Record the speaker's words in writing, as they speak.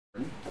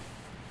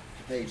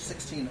page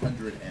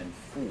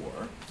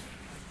 1604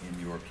 in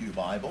your pew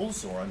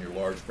Bibles or on your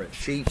large print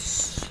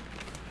sheets.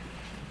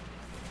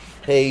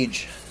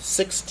 Page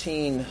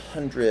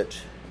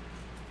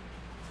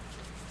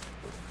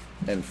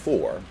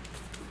 1604.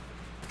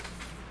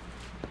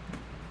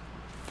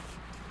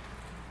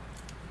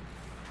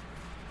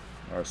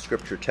 Our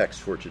scripture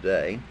text for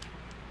today.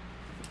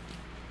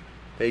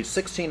 Page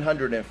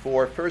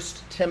 1604, 1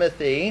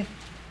 Timothy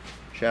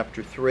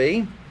chapter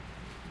 3,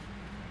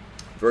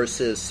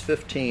 verses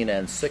 15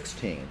 and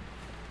 16.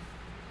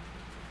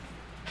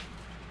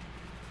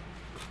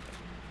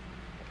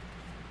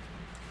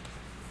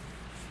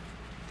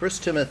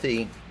 First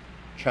Timothy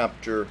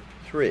chapter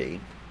 3,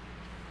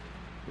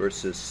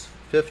 verses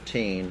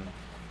 15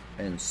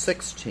 and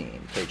 16,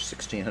 page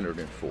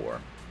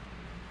 1604.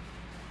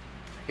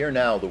 Hear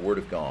now the word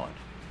of God.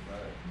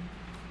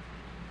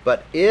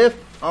 But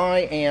if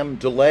I am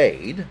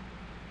delayed,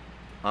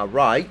 I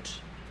write,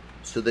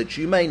 so that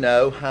you may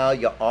know how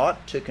you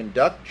ought to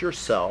conduct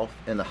yourself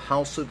in the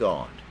house of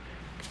God,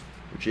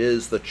 which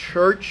is the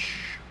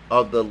church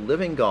of the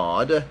living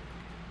God,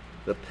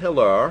 the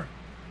pillar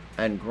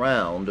and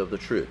ground of the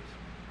truth.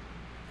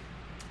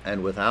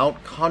 And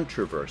without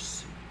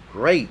controversy,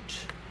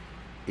 great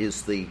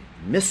is the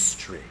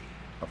mystery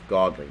of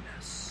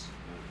godliness.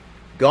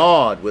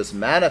 God was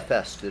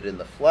manifested in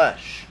the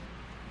flesh,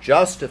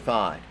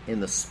 justified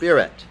in the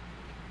Spirit,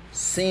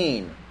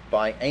 seen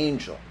by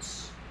angels,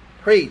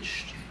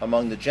 preached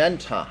among the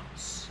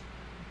Gentiles,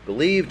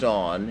 believed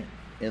on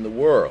in the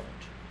world,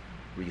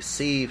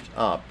 received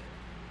up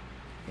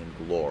in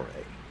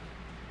glory.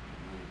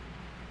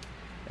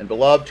 And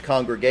beloved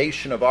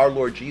congregation of our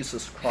Lord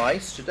Jesus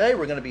Christ, today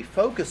we're going to be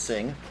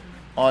focusing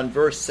on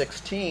verse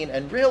 16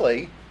 and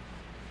really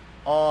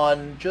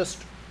on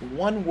just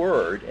one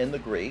word in the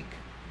Greek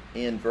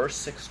in verse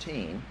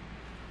 16.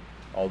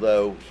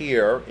 Although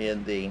here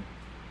in the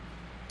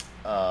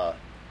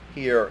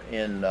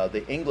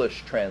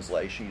English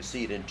translation, you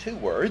see it in two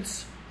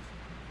words: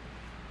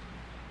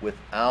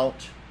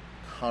 without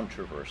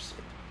controversy.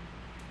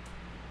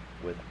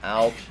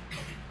 Without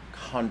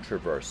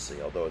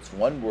controversy. Although it's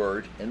one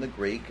word in the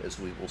Greek, as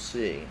we will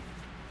see.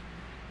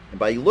 And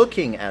by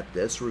looking at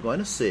this, we're going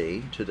to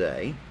see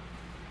today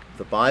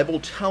the Bible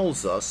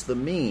tells us the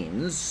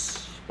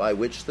means by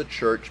which the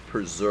church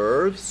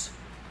preserves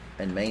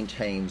and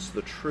maintains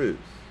the truth.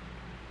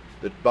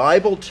 The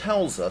Bible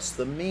tells us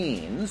the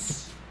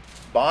means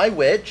by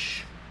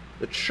which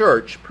the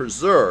church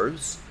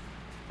preserves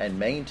and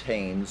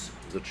maintains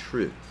the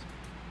truth.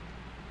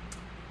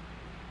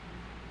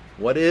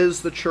 What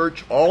is the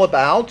church all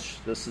about?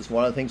 This is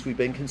one of the things we've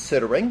been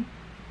considering.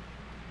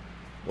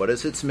 What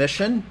is its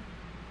mission?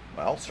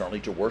 Well,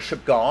 certainly to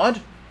worship God.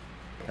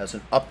 It has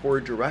an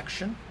upward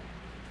direction.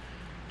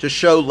 To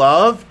show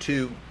love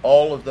to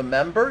all of the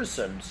members,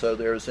 and so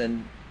there's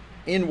an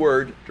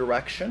inward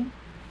direction,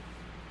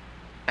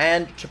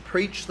 and to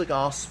preach the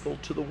gospel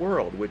to the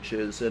world, which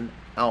is an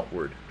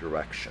outward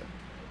direction.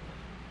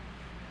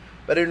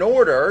 But in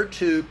order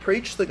to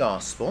preach the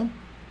gospel,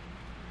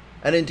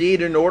 and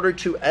indeed in order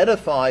to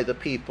edify the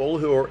people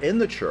who are in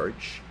the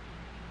church,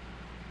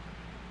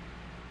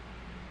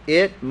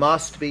 it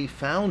must be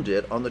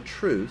founded on the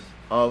truth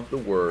of the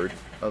Word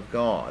of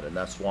God. And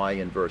that's why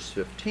in verse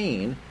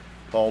 15,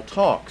 Paul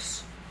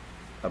talks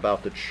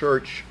about the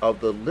church of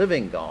the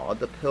living God,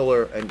 the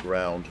pillar and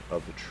ground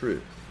of the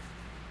truth.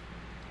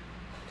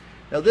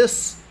 Now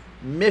this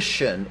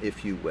mission,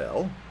 if you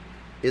will,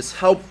 is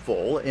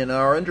helpful in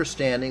our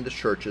understanding the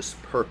church's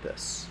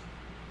purpose.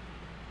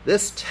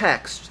 This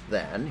text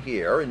then,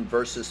 here in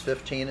verses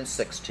 15 and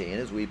 16,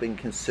 as we've been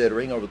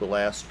considering over the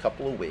last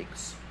couple of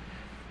weeks,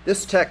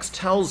 this text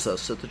tells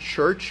us that the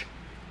church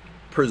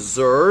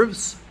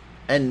preserves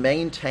and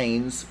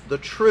maintains the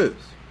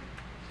truth,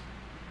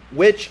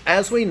 which,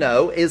 as we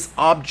know, is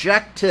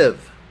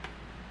objective.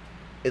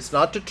 It's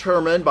not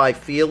determined by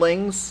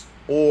feelings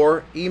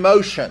or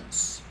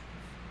emotions.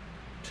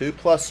 2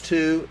 plus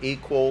 2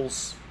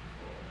 equals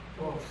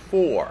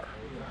 4,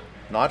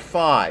 not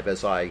 5,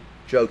 as I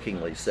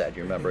jokingly said,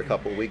 you remember a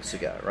couple of weeks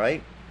ago,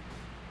 right?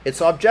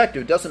 It's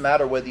objective. It doesn't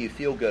matter whether you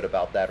feel good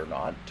about that or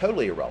not.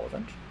 Totally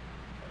irrelevant.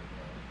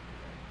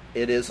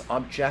 It is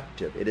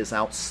objective. It is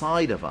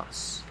outside of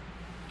us.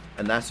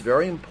 And that's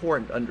very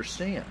important to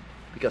understand,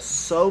 because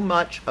so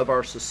much of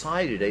our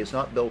society today is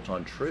not built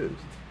on truth.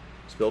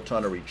 It's built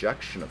on a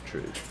rejection of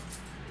truth.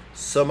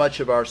 So much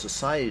of our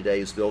society today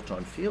is built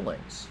on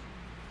feelings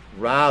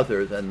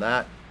rather than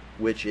that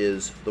which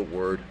is the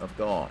Word of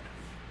God.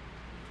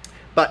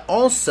 But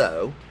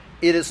also,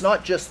 it is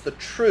not just the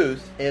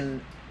truth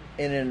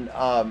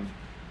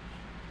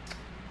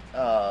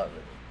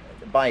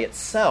by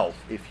itself,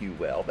 if you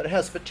will, but it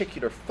has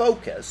particular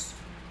focus.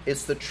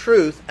 It's the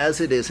truth as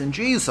it is in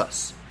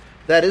Jesus.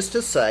 That is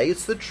to say,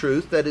 it's the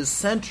truth that is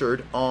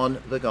centered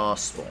on the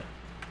gospel.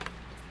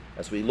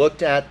 As we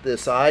looked at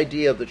this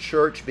idea of the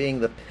church being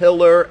the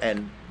pillar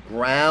and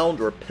ground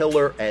or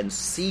pillar and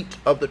seat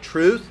of the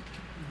truth,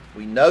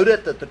 we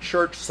noted that the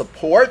church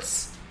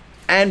supports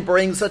and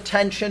brings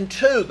attention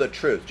to the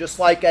truth. Just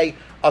like a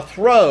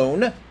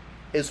throne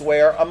is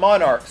where a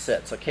monarch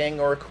sits, a king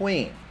or a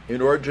queen, in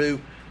order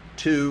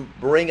to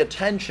bring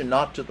attention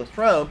not to the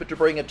throne, but to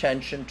bring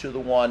attention to the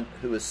one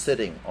who is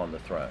sitting on the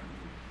throne.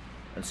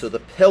 And so the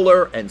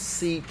pillar and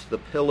seat, the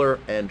pillar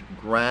and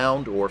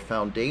ground or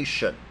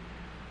foundation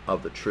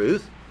of the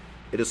truth.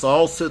 It is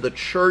also the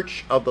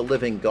church of the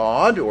living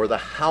God, or the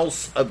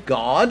house of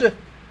God.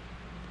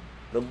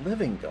 The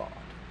living God.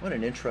 What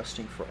an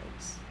interesting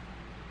phrase.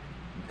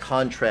 In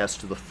contrast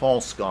to the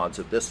false gods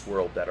of this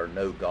world that are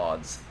no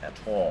gods at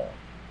all.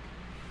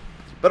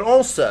 But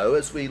also,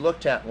 as we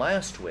looked at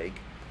last week,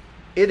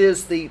 it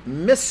is the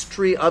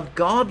mystery of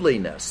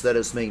godliness that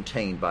is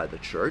maintained by the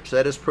church,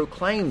 that is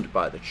proclaimed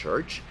by the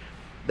church.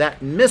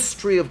 That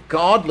mystery of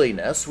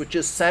godliness which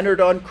is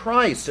centered on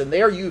Christ. And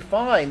there you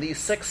find these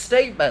 6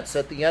 statements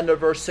at the end of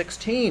verse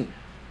 16.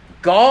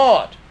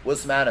 God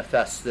was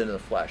manifested in the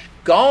flesh.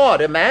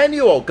 God,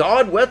 Emmanuel,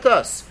 God with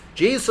us.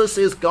 Jesus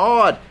is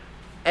God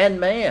and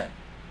man.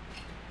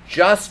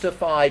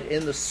 Justified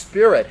in the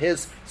Spirit.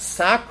 His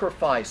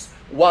sacrifice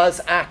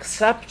was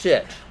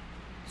accepted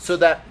so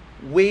that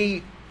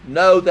we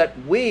know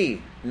that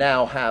we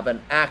now have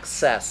an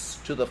access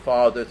to the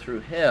Father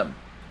through him.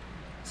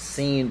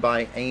 Seen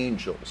by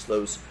angels,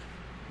 those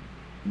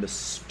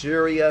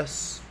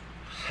mysterious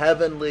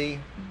heavenly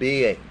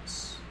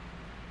beings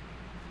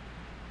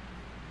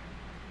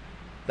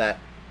that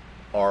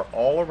are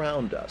all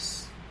around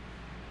us,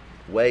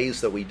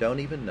 ways that we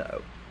don't even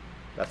know.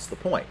 That's the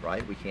point,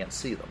 right? We can't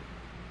see them.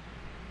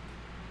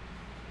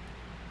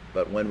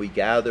 But when we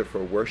gather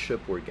for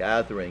worship, we're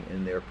gathering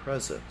in their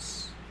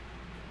presence.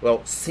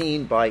 Well,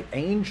 seen by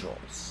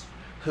angels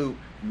who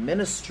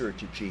ministered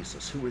to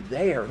Jesus, who were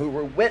there, who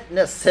were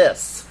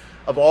witnesses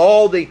of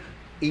all the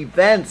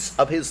events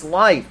of his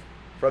life,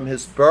 from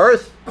his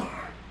birth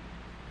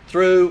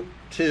through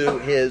to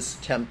his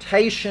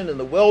temptation in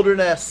the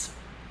wilderness,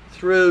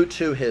 through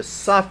to his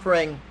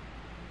suffering,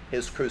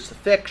 his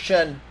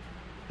crucifixion,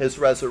 his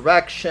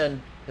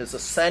resurrection, his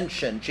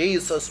ascension.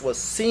 Jesus was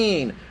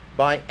seen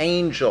by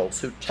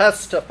angels who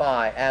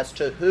testify as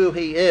to who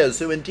he is,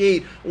 who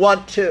indeed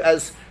want to,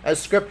 as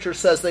Scripture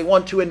says, they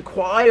want to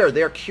inquire.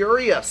 They're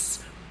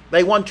curious.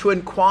 They want to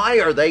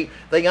inquire. They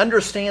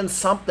understand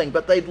something,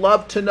 but they'd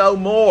love to know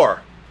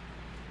more.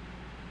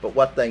 But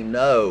what they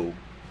know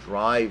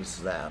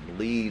drives them,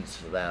 leads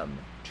them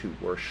to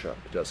worship,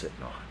 does it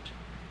not?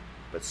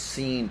 But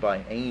seen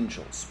by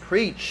angels,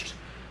 preached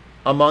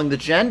among the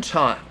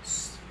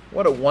Gentiles.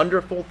 What a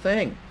wonderful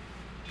thing.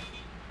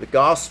 The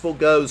gospel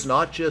goes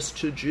not just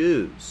to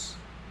Jews,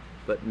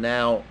 but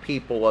now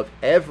people of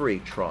every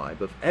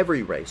tribe, of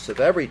every race,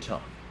 of every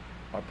tongue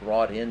are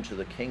brought into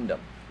the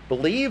kingdom.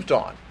 Believed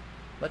on.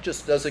 Not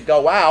just does it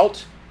go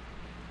out,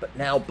 but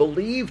now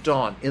believed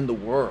on in the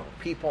world.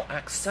 People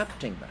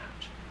accepting that.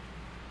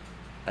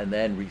 And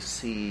then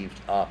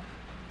received up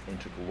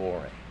into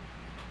glory.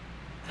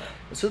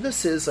 So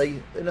this is,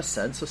 in a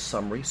sense, a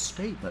summary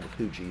statement of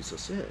who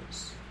Jesus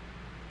is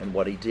and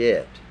what he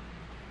did.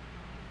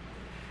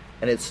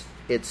 And it's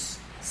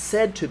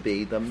said to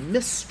be the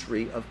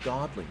mystery of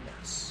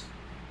godliness.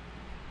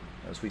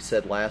 As we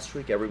said last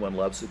week, everyone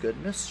loves a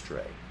good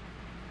mystery.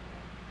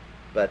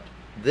 But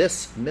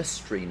this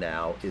mystery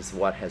now is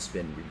what has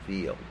been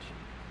revealed.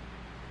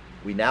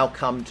 We now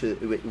come to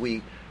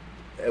the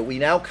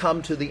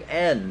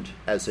end,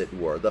 as it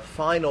were, the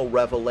final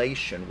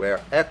revelation where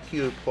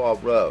Hercule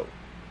Poirot,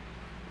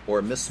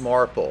 or Miss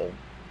Marple,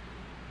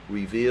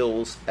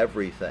 reveals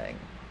everything.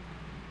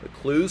 The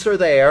clues are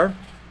there,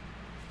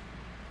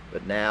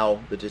 but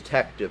now the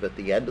detective at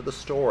the end of the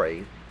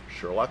story,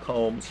 Sherlock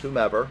Holmes,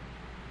 whomever,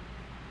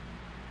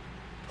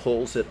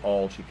 pulls it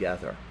all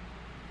together.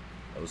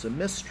 It was a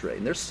mystery.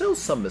 And there's still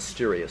some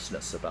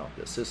mysteriousness about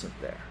this, isn't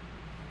there?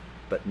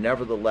 But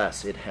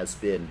nevertheless, it has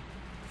been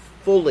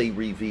fully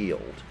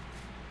revealed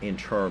in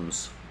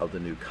terms of the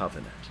new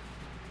covenant.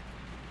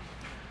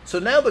 So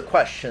now the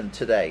question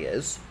today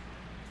is,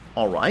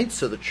 all right,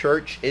 so the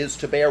church is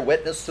to bear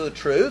witness to the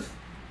truth,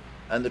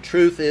 and the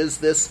truth is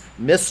this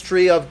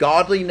mystery of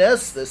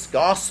godliness, this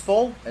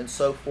gospel, and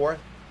so forth.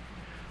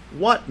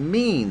 What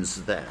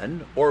means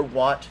then, or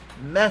what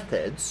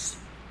methods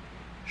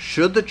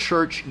should the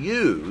church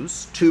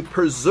use to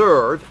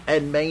preserve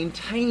and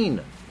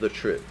maintain the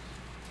truth?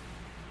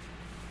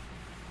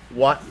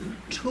 What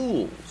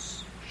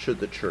tools should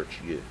the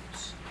church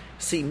use?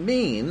 See,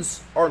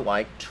 means are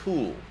like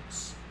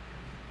tools.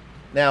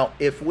 Now,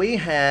 if we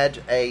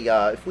had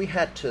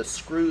to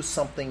screw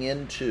something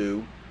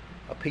into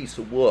a piece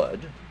of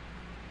wood,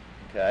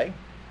 okay?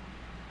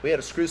 If we had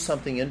to screw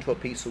something into a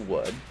piece of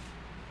wood,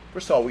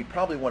 first of all, we'd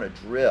probably want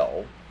to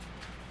drill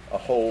a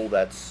hole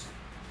that's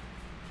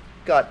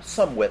got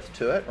some width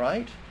to it,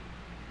 right?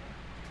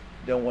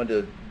 You don't want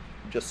to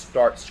just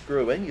start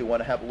screwing. You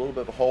want to have a little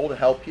bit of a hole to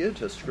help you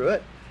to screw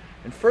it.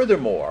 And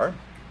furthermore,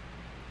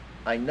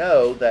 I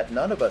know that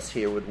none of us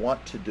here would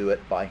want to do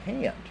it by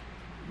hand,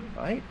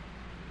 right?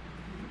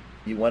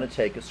 You want to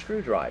take a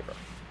screwdriver.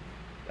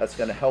 That's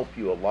going to help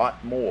you a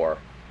lot more.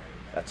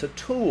 That's a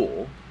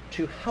tool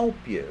to help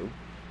you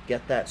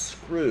get that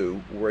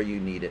screw where you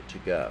need it to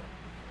go.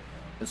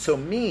 And so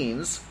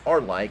means are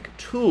like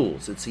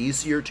tools. It's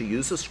easier to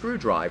use a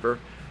screwdriver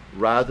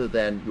rather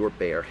than your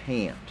bare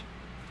hand.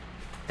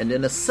 And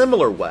in a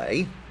similar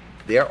way,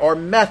 there are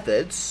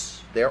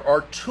methods, there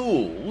are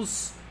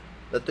tools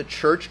that the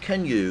church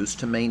can use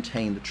to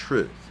maintain the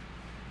truth.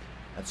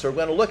 And so we're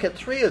going to look at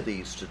three of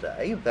these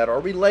today that are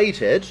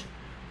related: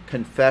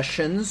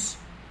 confessions,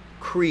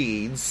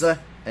 creeds,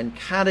 and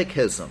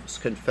catechisms.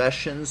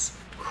 Confessions,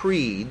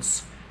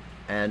 creeds,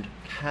 and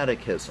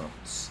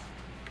catechisms.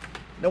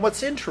 Now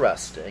what's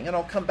interesting, and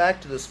I'll come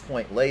back to this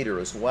point later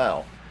as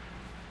well,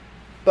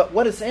 but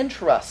what is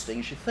interesting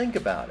as you think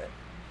about it,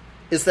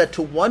 is that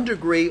to one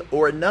degree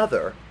or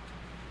another,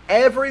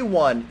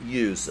 everyone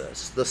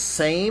uses the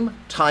same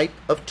type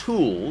of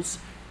tools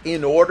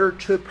in order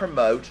to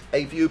promote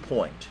a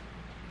viewpoint.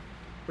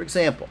 For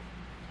example,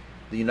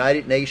 the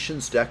United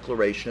Nations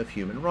Declaration of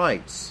Human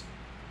Rights.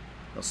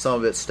 Now, some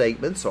of its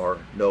statements are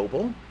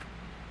noble,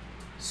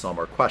 some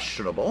are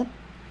questionable,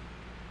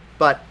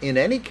 but in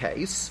any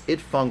case,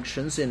 it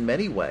functions in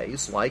many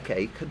ways like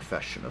a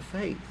confession of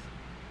faith.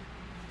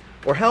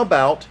 Or how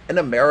about an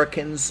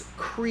American's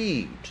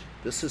creed?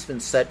 This has been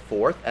set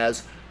forth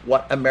as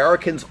what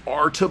Americans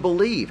are to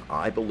believe.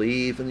 I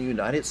believe in the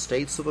United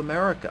States of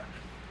America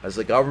as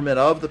a government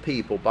of the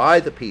people, by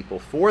the people,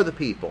 for the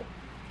people,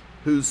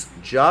 whose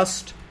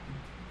just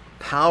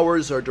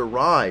powers are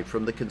derived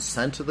from the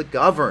consent of the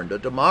governed, a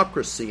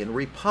democracy and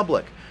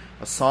republic,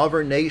 a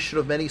sovereign nation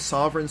of many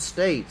sovereign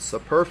states, a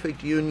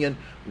perfect union,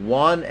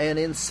 one and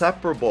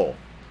inseparable,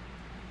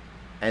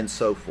 and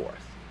so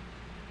forth.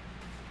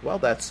 Well,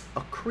 that's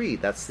a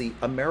creed. That's the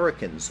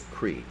American's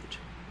creed.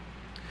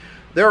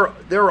 There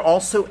are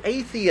also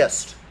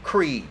atheist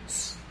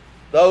creeds,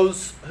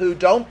 those who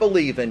don't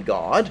believe in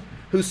God,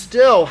 who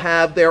still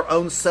have their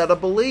own set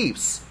of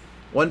beliefs.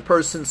 One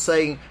person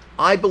saying,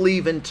 I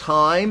believe in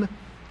time,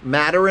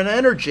 matter, and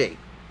energy,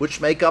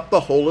 which make up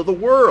the whole of the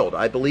world.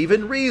 I believe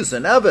in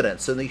reason,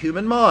 evidence, and the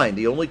human mind,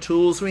 the only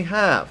tools we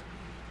have.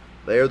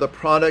 They are the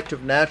product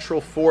of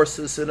natural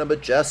forces in a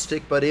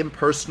majestic but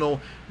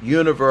impersonal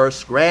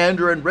universe,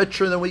 grander and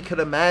richer than we could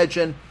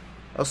imagine,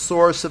 a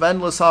source of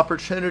endless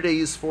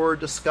opportunities for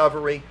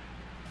discovery,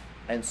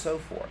 and so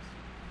forth.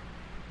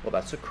 Well,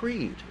 that's a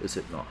creed, is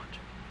it not?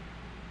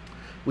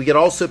 We could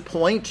also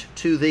point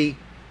to the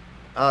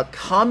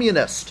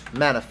Communist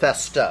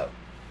Manifesto,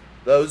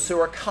 those who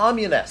are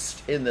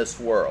communist in this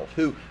world,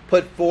 who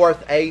put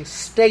forth a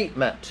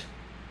statement,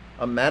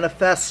 a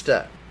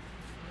manifesto,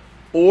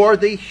 or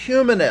the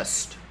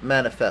Humanist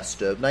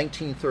Manifesto of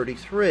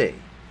 1933.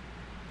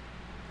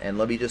 And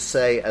let me just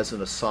say as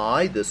an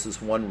aside, this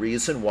is one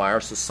reason why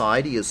our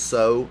society is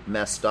so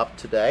messed up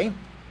today.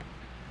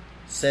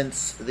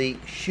 Since the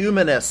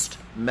Humanist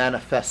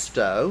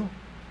Manifesto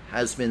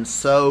has been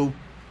so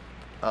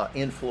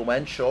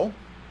influential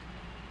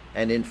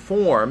and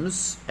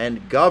informs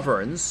and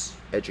governs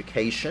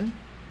education,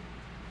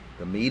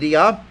 the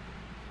media,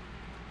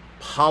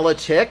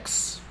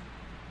 politics,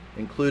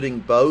 including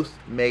both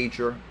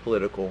major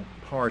political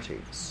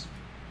parties.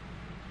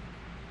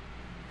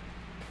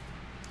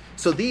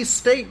 So these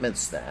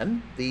statements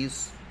then,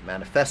 these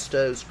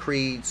manifestos,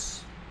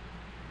 creeds,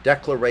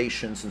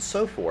 declarations, and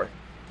so forth,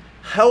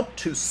 help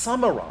to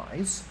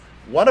summarize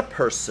what a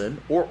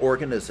person or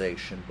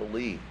organization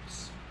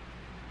believes.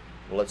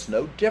 Well, it's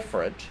no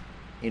different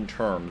in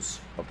terms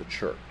of the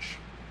church.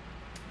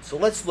 So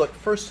let's look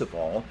first of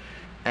all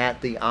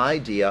at the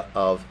idea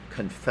of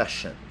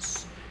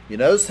confessions. You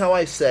notice how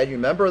I said, you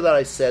remember that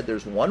I said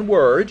there's one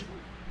word.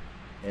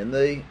 In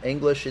the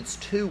English it's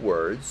two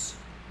words.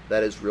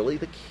 That is really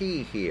the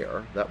key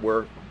here that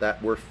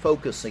we're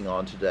focusing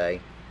on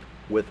today.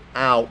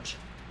 Without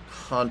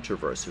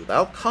controversy.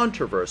 Without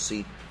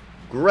controversy,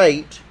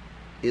 great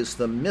is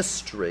the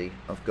mystery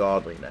of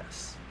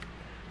godliness.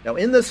 Now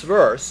in this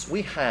verse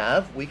we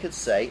could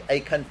say, a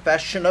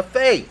confession of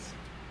faith.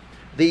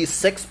 These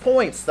 6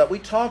 points that we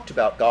talked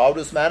about: God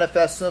was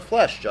manifest in the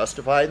flesh,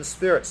 justified in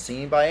spirit,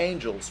 seen by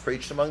angels,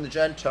 preached among the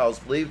Gentiles,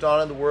 believed on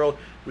in the world,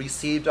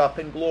 received up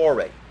in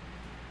glory.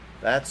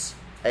 That's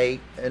in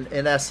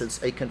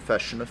essence a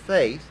confession of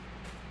faith.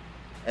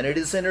 And it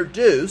is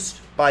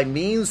introduced by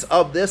means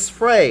of this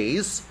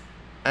phrase,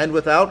 and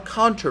without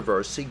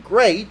controversy,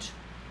 great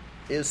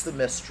is the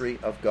mystery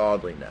of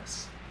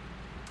godliness.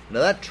 Now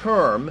that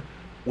term,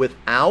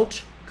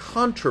 without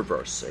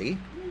controversy,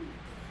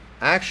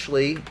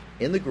 actually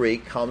in the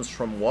Greek comes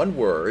from one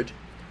word,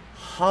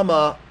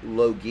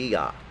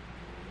 homologia.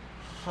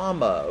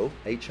 Homo,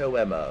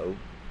 H-O-M-O,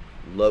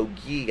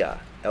 logia,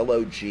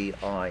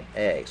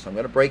 L-O-G-I-A. So I'm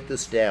going to break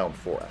this down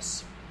for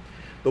us.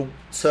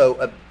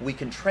 So we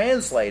can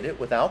translate it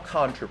without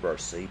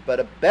controversy, but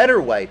a better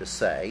way to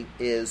say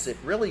is it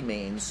really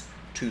means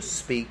to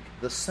speak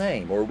the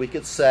same. Or we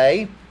could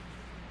say,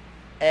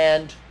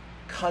 and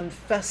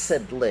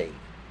confessedly.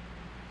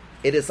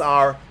 It is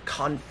our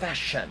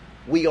confession.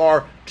 We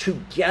are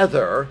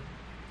together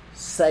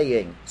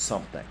saying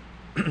something.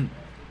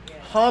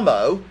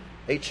 Homo,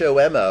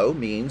 H-O-M-O,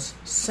 means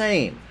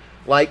same.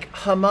 like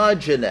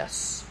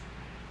homogeneous.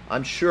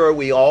 I'm sure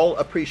we all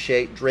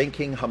appreciate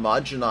drinking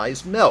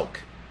homogenized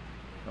milk,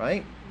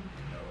 right?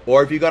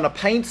 Or if you're going to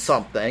paint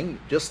something,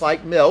 just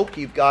like milk,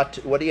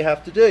 what do you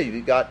have to do?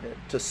 You've got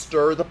to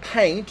stir the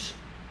paint,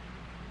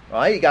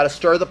 right? You got to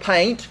stir the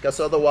paint, because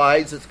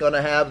otherwise it's going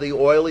to have the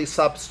oily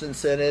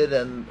substance in it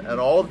and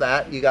all of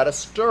that. You got to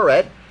stir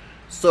it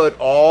so it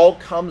all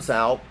comes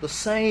out the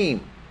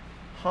same.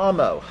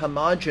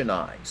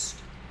 Homogenized.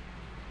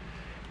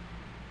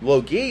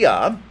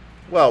 Logia,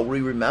 well,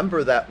 we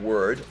remember that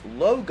word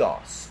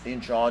logos in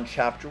John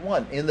chapter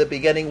 1. In the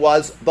beginning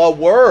was the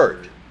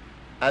Word,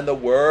 and the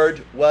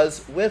Word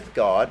was with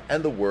God,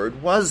 and the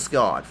Word was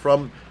God.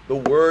 From the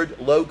word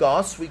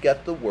logos, we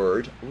get the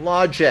word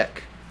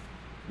logic,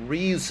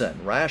 reason,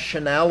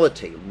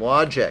 rationality,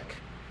 logic.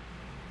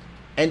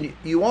 And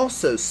you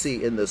also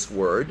see in this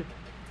word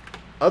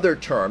other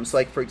terms,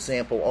 like, for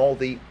example, all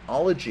the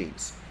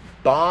ologies.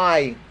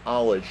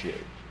 Biology,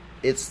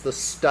 it's the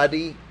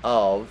study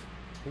of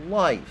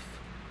life.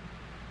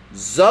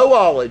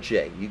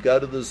 Zoology, you go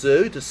to the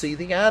zoo to see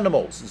the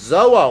animals.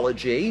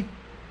 Zoology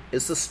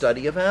is the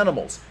study of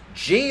animals.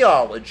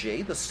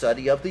 Geology, the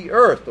study of the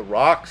earth, the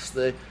rocks,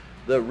 the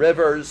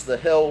rivers, the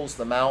hills,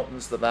 the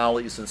mountains, the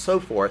valleys, and so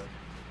forth.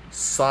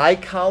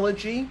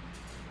 Psychology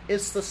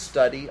is the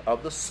study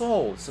of the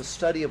soul. It's the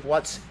study of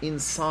what's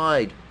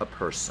inside a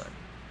person.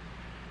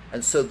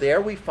 And so there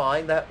we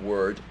find that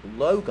word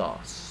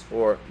logos,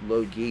 or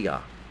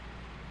logia.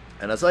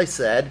 And as I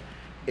said,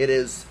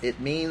 it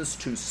means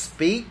to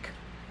speak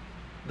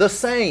the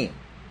same.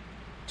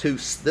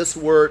 This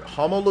word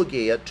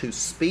homologia, to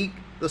speak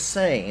the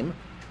same,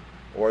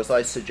 or as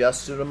I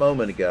suggested a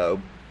moment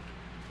ago,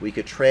 we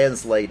could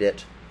translate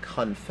it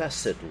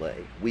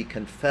confessedly. We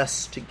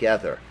confess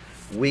together.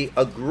 We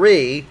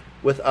agree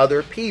with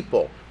other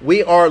people.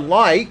 We are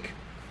like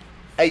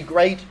a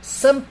great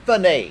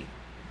symphony.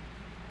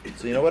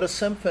 So you know what a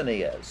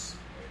symphony is?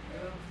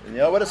 You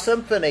know what a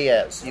symphony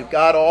is? You've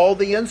got all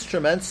the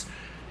instruments,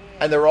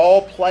 and they're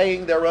all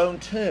playing their own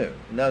tune.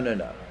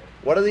 No.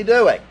 What are they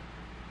doing?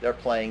 They're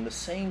playing the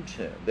same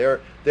tune.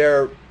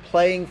 They're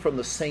playing from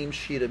the same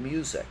sheet of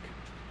music.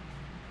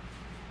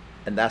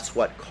 And that's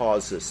what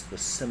causes the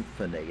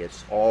symphony.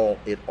 It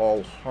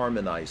all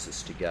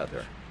harmonizes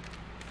together.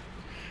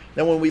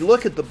 Now when we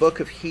look at the book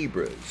of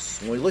Hebrews,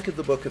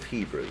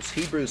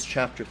 Hebrews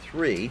chapter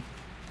 3,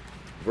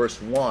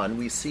 verse 1,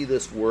 we see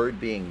this word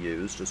being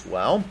used as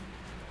well.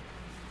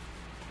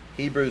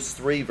 Hebrews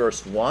 3,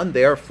 verse 1,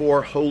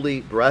 therefore,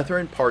 holy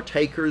brethren,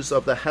 partakers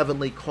of the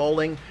heavenly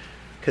calling,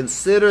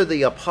 consider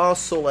the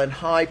apostle and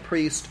high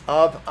priest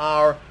of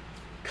our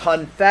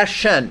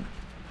confession,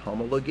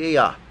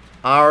 homologia,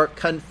 our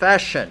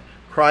confession,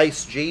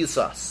 Christ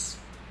Jesus.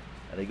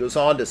 And he goes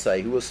on to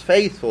say, who was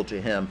faithful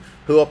to him,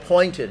 who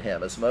appointed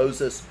him, as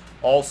Moses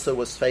also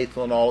was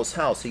faithful in all his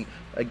house.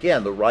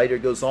 Again, the writer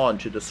goes on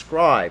to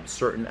describe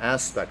certain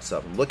aspects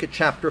of him. Look at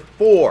chapter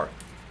 4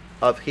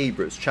 of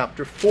Hebrews,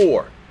 chapter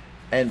 4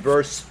 and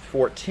verse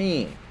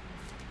 14.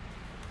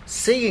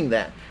 Seeing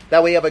then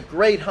that we have a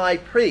great high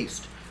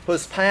priest who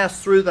has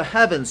passed through the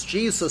heavens,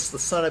 Jesus, the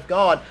Son of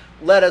God,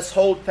 let us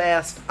hold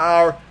fast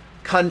our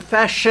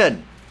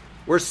confession.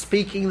 We're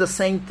speaking the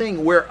same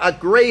thing. We're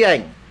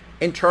agreeing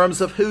in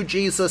terms of who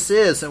Jesus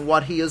is and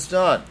what he has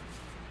done.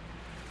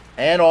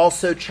 And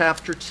also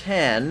chapter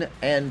 10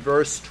 and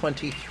verse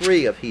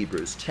 23 of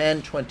Hebrews.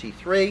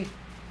 10:23.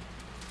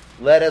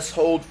 Let us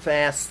hold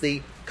fast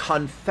the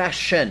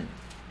confession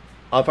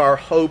of our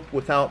hope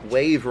without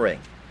wavering,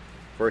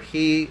 for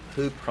he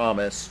who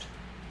promised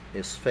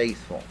is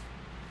faithful.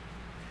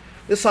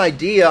 This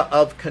idea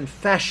of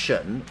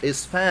confession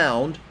is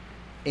found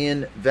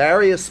in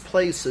various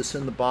places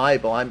in the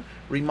Bible. I'm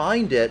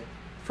reminded,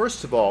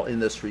 first of all, in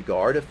this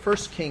regard, of 1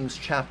 Kings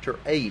chapter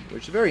 8,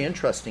 which is a very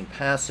interesting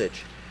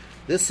passage.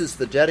 This is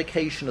the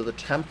dedication of the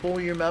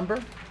temple, you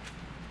remember?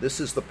 This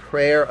is the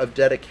prayer of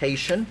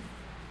dedication.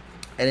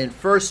 And in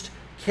 1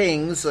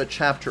 Kings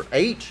chapter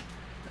 8,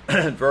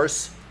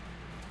 verse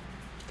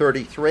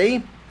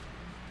 33,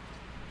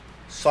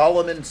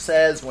 Solomon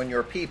says, when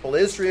your people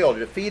Israel are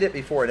defeated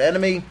before an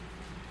enemy,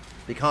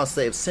 because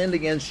they have sinned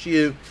against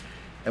you,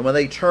 and when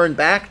they turn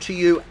back to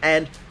you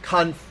and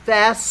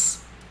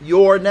confess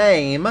your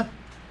name,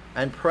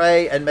 and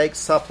pray and make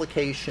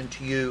supplication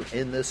to you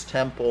in this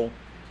temple.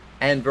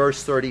 And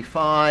verse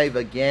 35,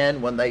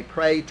 again, when they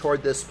pray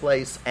toward this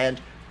place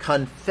and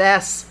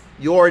confess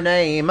your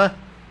name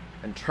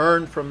and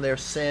turn from their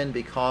sin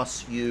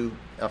because you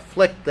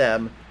afflict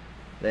them,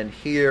 then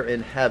hear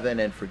in heaven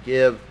and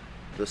forgive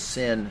the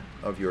sin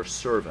of your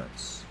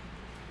servants.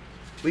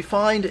 We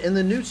find in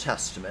the New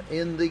Testament,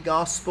 in the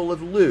Gospel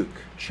of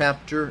Luke,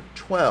 chapter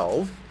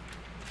 12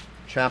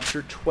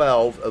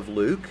 of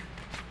Luke,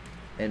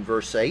 and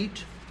verse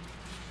 8.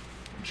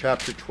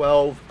 Chapter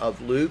 12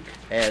 of Luke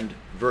and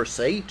verse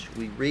 8,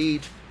 we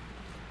read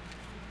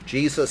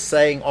Jesus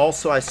saying,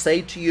 also I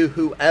say to you,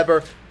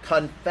 whoever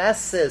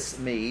confesses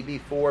me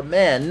before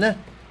men,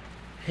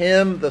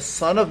 him the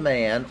Son of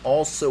Man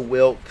also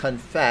will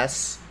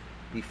confess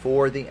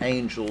before the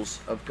angels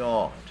of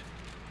God.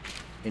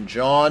 In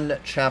John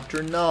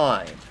chapter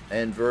 9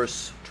 and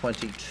verse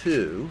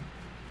 22,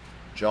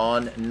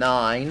 John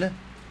 9,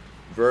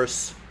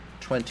 verse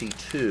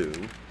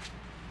 22,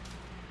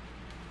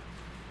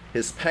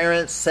 his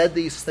parents said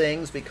these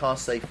things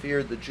because they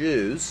feared the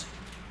Jews.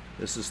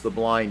 This is the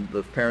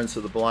parents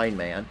of the blind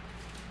man.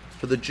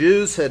 For the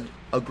Jews had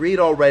agreed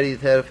already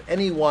that if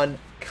anyone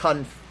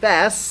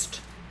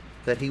confessed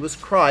that he was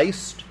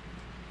Christ,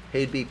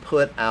 he'd be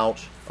put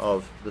out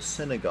of the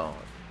synagogue.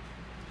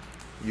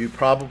 You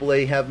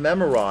probably have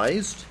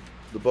memorized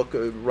the book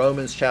of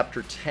Romans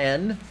chapter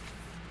 10,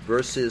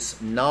 verses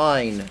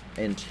 9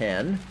 and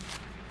 10.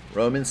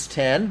 Romans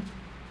 10,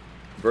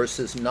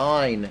 verses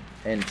 9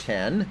 and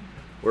 10,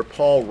 where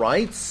Paul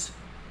writes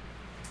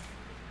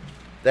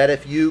that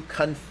if you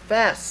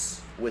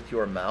confess with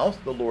your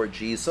mouth the Lord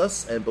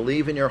Jesus and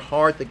believe in your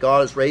heart that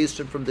God has raised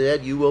him from the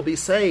dead, you will be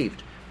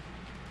saved.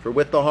 For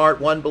with the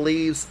heart one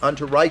believes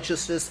unto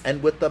righteousness,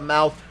 and with the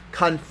mouth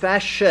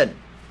confession.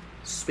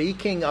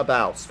 Speaking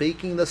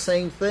the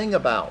same thing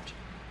about.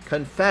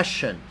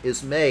 Confession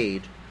is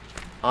made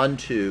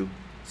unto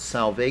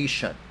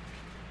salvation.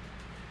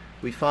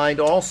 We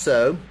find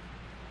also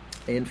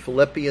in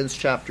Philippians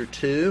chapter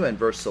 2 and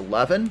verse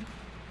 11,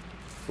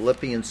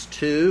 Philippians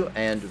 2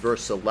 and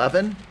verse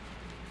 11,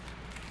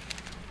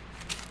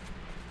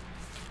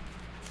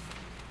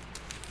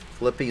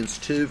 Philippians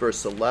 2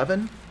 verse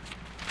 11,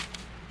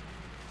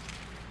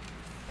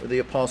 where the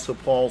Apostle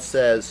Paul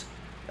says,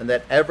 and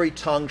that every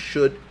tongue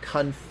should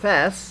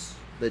confess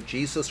that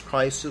Jesus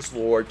Christ is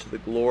Lord, to the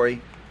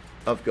glory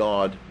of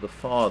God the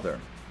Father.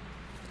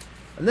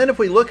 And then if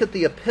we look at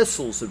the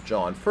epistles of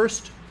John, 1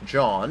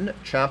 John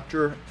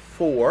chapter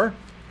 4,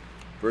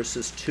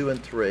 verses 2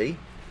 and 3,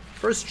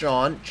 1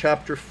 John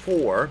chapter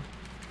 4,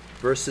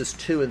 verses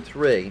 2 and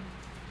 3,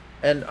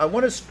 and I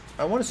want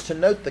us to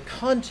note the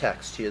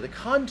context here. The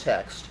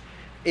context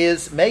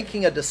is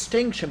making a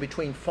distinction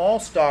between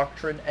false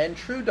doctrine and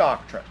true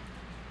doctrine.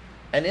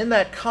 And in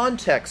that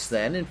context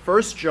then, in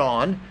 1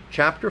 John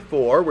chapter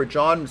 4, where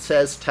John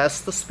says,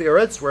 test the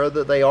spirits,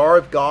 whether they are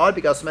of God,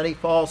 because many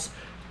false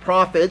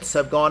prophets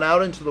have gone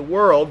out into the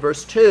world.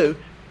 Verse 2,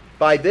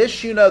 by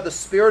this you know the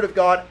Spirit of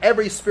God,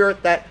 every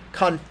spirit that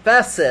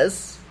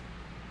confesses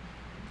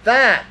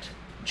that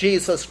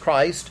Jesus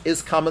Christ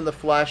is come in the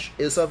flesh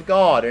is of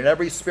God, and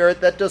every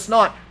spirit that does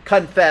not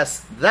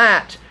confess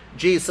that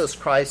Jesus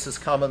Christ is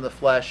come in the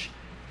flesh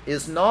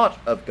is not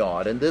of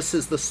God. And this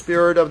is the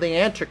spirit of the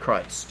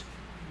Antichrist,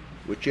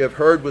 which you have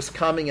heard was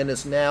coming and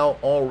is now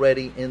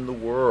already in the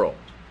world.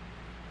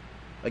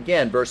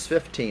 Again, verse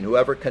 15,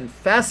 whoever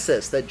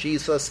confesses that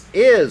Jesus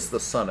is the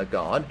Son of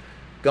God,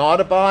 God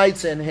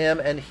abides in him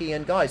and he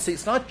in God. See,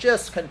 it's not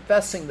just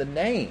confessing the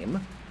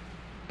name,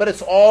 but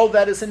it's all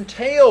that is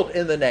entailed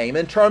in the name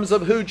in terms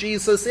of who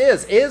Jesus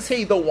is. Is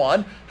he the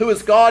one who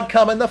is God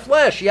come in the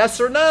flesh?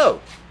 Yes or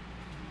no?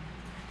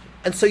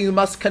 And so you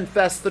must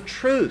confess the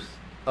truth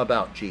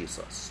about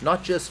Jesus,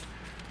 not just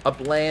a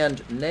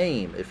bland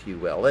name, if you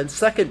will. And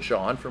 2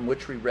 John, from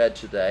which we read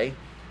today,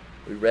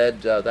 we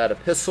read that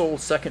epistle,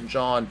 2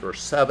 John,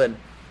 verse 7,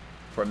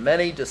 for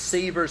many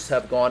deceivers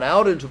have gone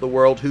out into the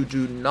world who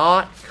do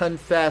not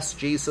confess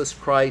Jesus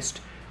Christ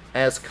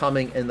as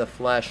coming in the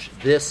flesh.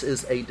 This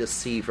is a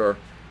deceiver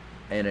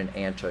and an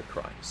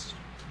antichrist.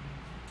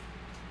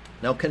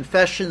 Now,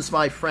 confessions,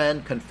 my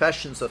friend,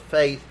 confessions of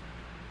faith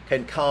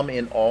can come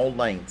in all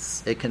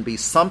lengths. It can be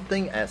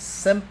something as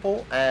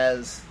simple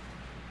as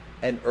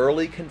an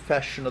early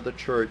confession of the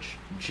church,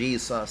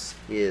 Jesus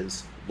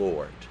is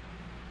Lord.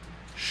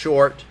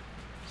 Short,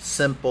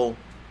 simple,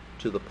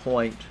 to the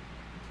point,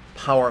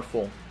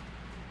 powerful,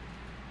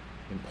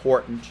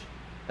 important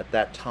at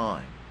that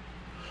time.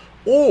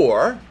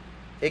 Or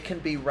it can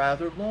be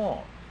rather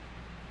long,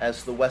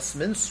 as the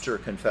Westminster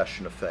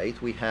Confession of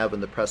Faith we have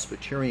in the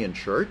Presbyterian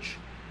Church,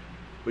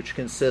 which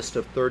consists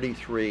of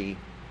 33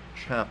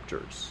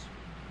 chapters.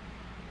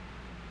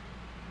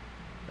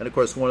 And of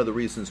course, one of the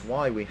reasons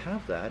why we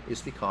have that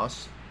is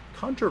because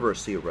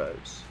controversy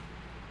arose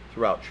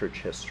throughout church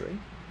history.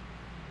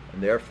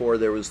 And therefore,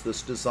 there was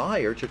this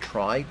desire to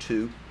try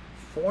to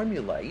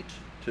formulate,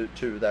 to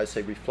I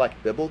say,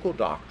 reflect biblical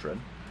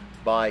doctrine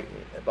by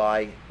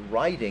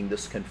writing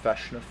this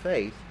confession of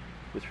faith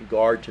with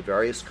regard to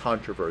various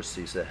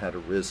controversies that had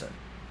arisen.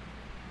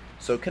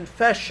 So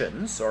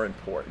confessions are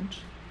important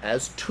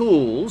as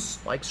tools,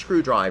 like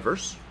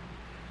screwdrivers,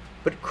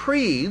 but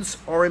creeds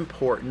are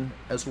important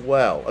as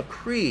well. A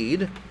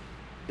creed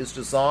is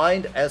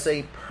designed as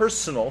a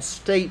personal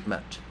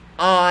statement.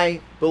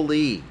 I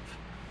believe.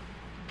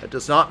 That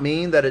does not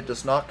mean that it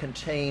does not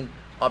contain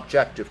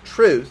objective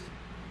truth,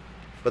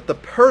 but the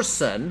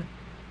person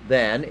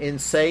then, in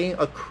saying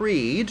a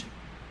creed,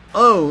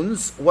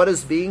 owns what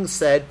is being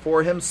said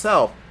for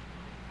himself.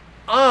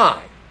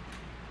 I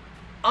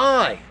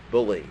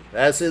believe,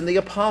 as in the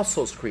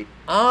Apostles' Creed,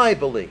 I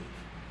believe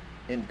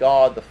in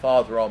God the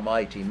Father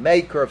Almighty,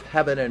 maker of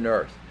heaven and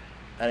earth,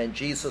 and in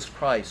Jesus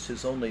Christ,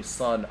 his only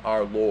Son,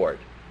 our Lord,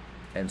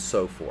 and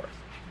so forth.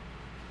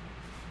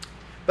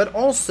 But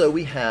also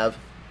we have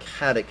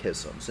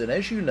catechisms. And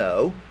as you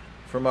know,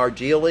 from our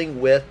dealing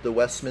with the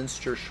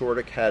Westminster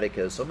Shorter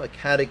Catechism. A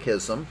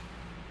catechism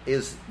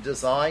is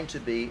designed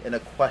to be in a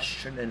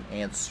question and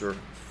answer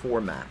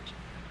format,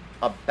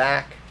 a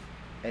back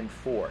and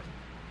forth,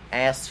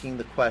 asking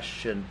the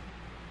question,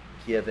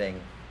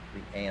 giving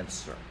the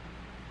answer.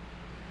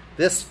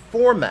 This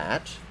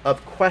format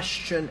of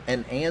question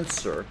and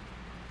answer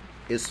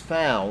is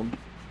found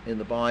in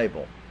the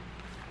Bible.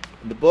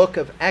 In the book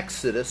of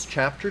Exodus,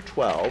 chapter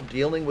 12,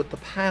 dealing with the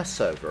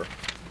Passover,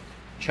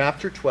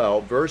 chapter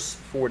 12, verse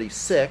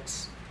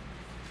 46,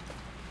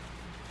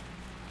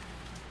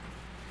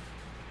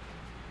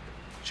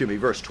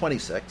 verse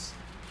 26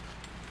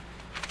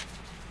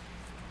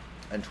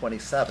 and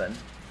 27.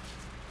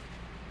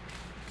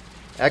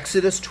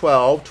 Exodus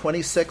 12,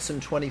 26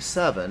 and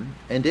 27,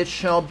 and it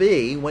shall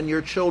be when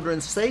your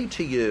children say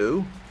to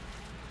you,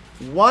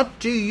 what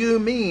do you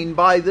mean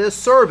by this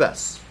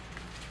service?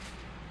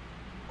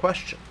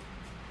 Question.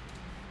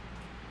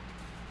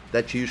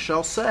 That you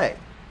shall say,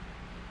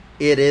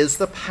 it is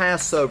the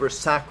Passover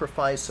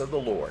sacrifice of the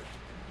Lord,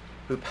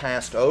 who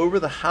passed over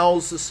the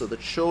houses of the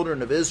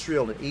children of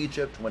Israel in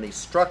Egypt when he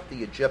struck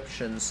the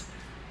Egyptians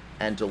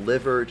and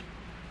delivered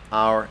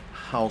our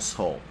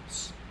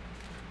households.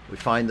 We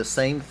find the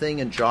same thing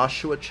in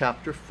Joshua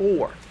chapter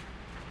 4.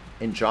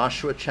 In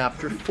Joshua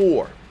chapter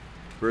 4,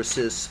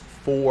 verses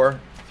 4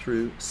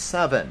 through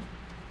 7.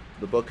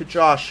 The book of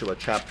Joshua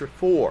chapter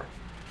 4,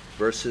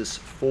 verses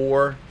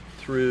 4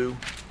 through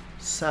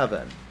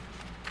 7.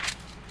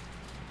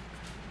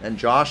 And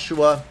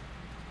Joshua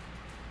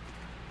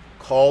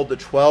called the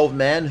 12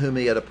 men whom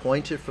he had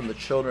appointed from the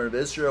children of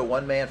Israel,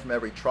 one man from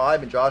every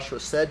tribe. And Joshua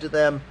said to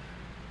them,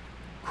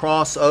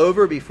 cross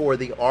over before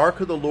the ark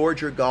of the Lord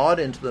your God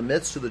into the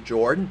midst of the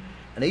Jordan,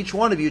 and each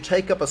one of you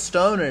take up a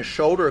stone in his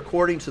shoulder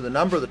according to the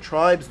number of the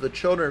tribes of the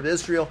children of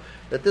Israel,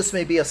 that this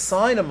may be a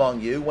sign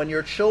among you when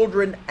your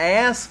children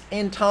ask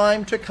in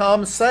time to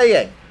come,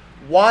 saying,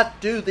 what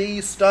do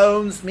these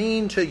stones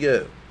mean to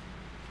you?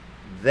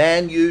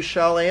 Then you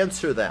shall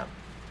answer them,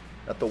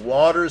 that the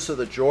waters of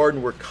the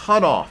Jordan were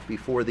cut off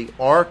before the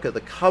ark of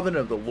the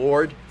covenant of the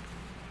Lord.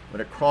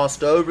 When it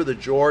crossed over the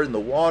Jordan, the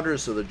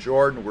waters of the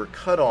Jordan were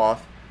cut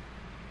off,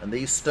 and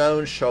these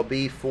stones shall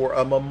be for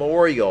a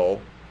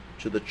memorial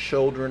to the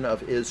children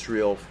of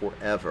Israel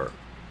forever.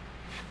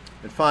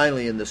 And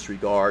finally, in this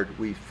regard,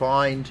 we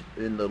find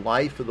in the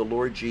life of the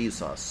Lord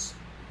Jesus,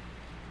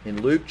 in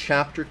Luke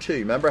chapter 2,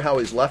 remember how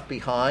he's left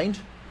behind?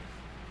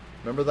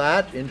 Remember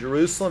that? In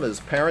Jerusalem, his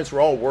parents were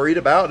all worried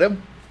about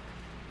him.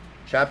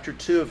 Chapter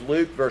 2 of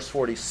Luke, verse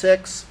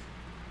 46.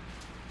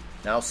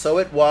 Now so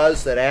it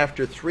was that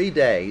after 3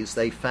 days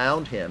they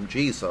found him,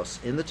 Jesus,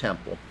 in the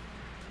temple,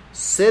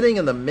 sitting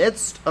in the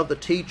midst of the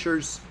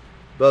teachers,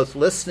 both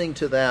listening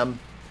to them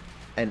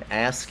and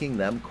asking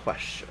them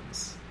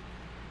questions.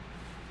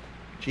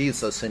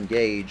 Jesus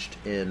engaged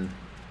in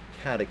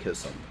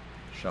catechism,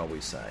 shall we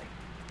say.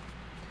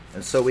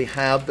 And so we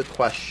have the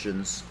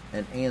questions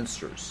and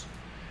answers.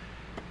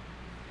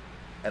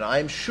 And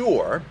I'm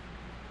sure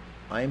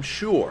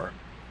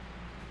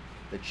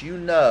that you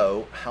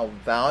know how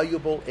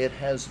valuable it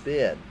has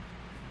been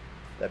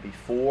that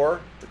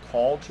before the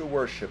call to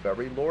worship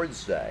every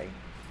Lord's Day,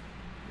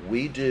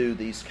 we do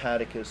these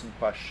catechism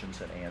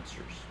questions and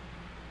answers.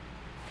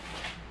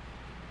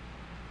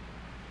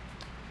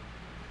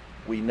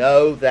 We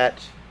know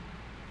that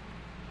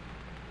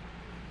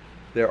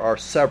there are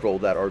several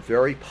that are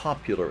very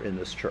popular in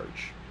this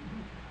church,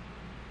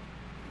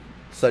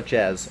 such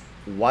as,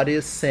 what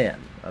is sin?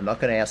 I'm not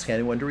going to ask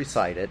anyone to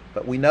recite it,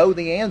 but we know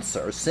the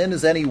answer. Sin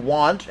is any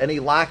want, any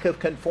lack of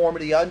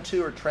conformity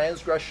unto or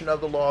transgression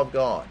of the law of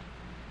God.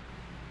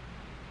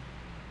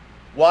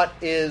 What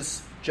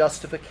is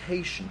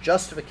justification?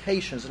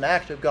 Justification is an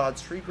act of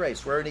God's free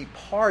grace, wherein he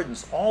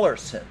pardons all our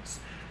sins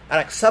and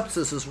accepts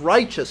us as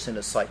righteous in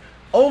his sight,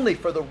 only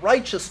for the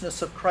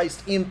righteousness of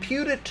Christ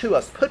imputed to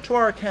us, put to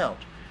our account,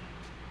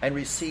 and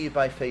received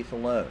by faith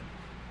alone.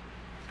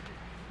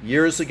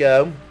 Years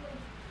ago,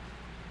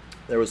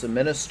 there was a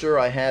minister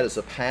I had as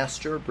a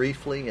pastor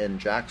briefly in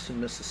Jackson,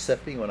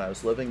 Mississippi, when I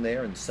was living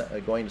there and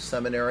going to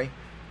seminary,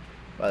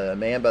 by a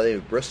man by the name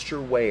of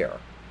Brister Ware.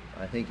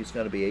 I think he's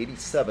going to be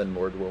 87,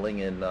 Lord willing,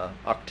 in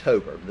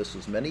October. This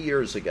was many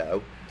years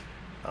ago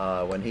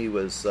when he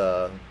was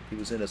in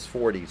his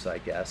 40s, I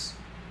guess.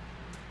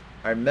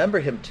 I remember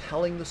him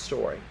telling the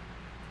story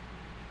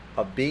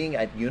of being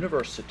at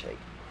university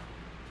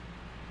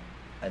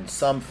and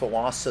some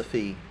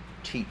philosophy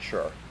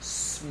teacher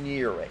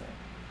sneering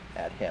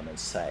at him and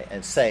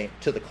saying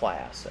to the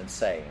class and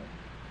saying,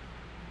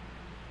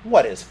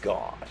 "What is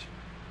God?"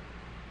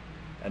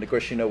 And of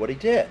course, you know what he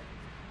did.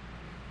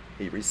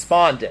 He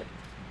responded,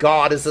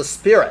 "God is a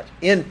spirit,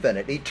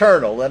 infinite,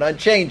 eternal, and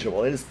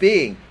unchangeable in his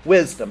being,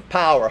 wisdom,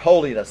 power,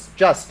 holiness,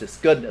 justice,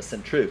 goodness,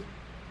 and truth."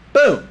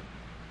 Boom!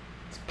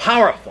 It's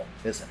powerful,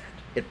 isn't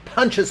it? It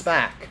punches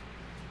back,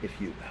 if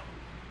you will.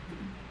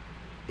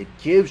 It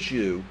gives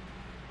you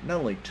not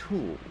only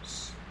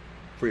tools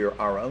for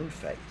our own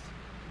faith,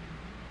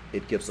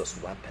 it gives us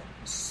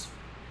weapons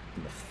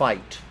in the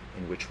fight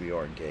in which we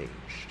are engaged.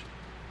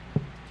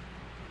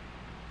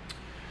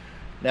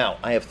 Now,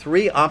 I have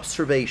 3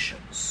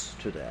 observations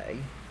today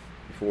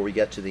before we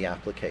get to the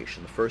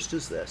application. The first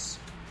is this: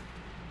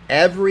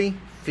 every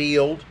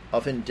field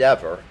of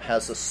endeavor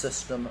has a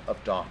system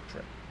of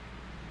doctrine.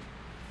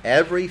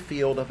 Every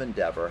field of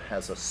endeavor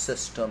has a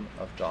system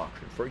of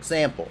doctrine. For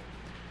example,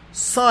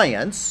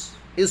 science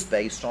is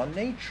based on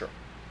nature.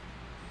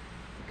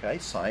 Okay,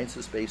 science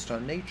is based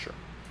on nature.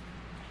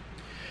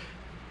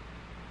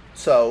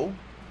 So,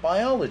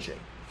 biology.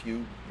 If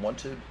you want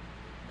to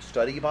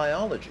study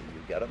biology,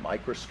 you get a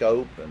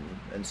microscope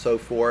and so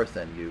forth,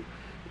 and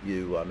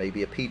you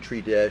maybe a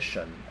petri dish,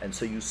 and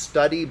so you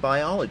study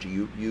biology.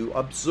 You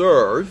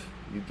observe,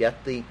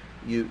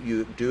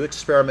 you do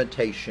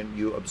experimentation,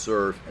 you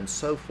observe, and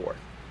so forth.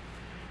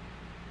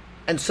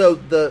 And so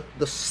the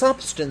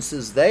substance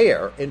is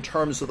there in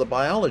terms of the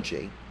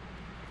biology.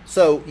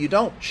 So you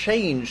don't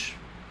change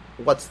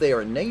what's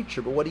there in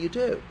nature, but what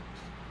do?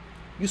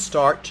 You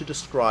start to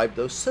describe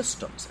those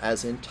systems,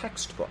 as in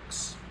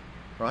textbooks,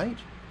 right?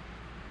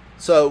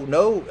 So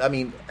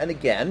and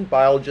again,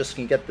 biologists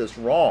can get this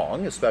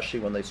wrong, especially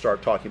when they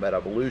start talking about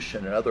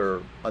evolution and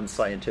other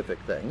unscientific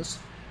things.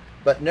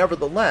 But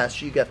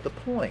nevertheless, you get the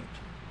point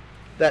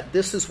that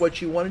this is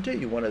what you want to do.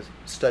 You want to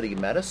study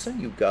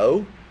medicine, you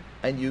go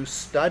and you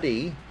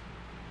study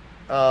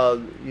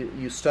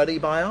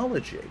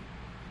biology.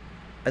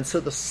 And so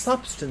the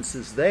substance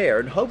is there,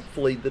 and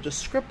hopefully the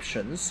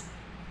descriptions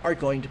are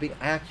going to be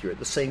accurate.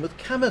 The same with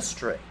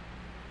chemistry.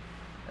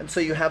 And so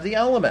you have the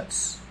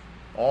elements,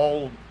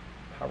 all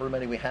however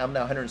many we have now,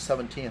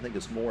 117, I think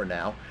is more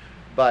now.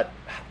 But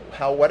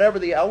however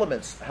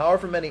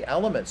many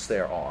elements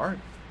there are,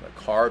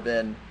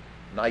 carbon,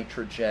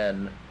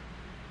 nitrogen,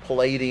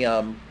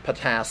 palladium,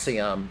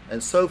 potassium,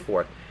 and so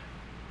forth.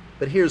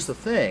 But here's the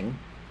thing: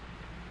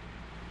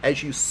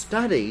 as you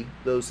study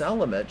those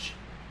elements,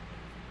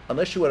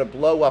 unless you want to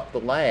blow up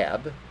the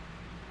lab,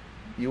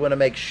 you want to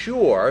make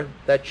sure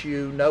that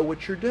you know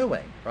what you're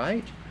doing,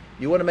 right?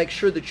 You want to make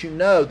sure that you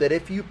know that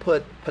if you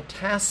put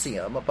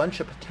potassium, a bunch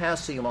of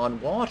potassium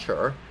on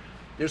water,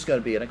 there's going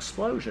to be an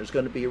explosion. There's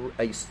going to be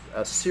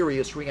a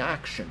serious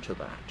reaction to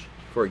that,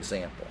 for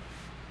example.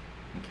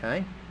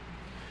 Okay?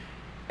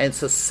 And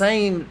it's the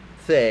same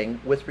thing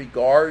with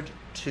regard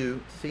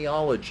to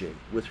theology,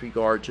 with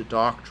regard to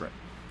doctrine.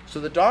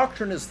 So the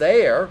doctrine is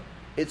there.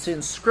 It's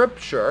in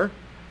Scripture.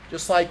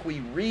 Just like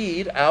we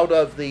read out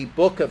of the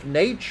book of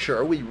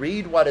nature, we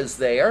read what is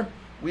there.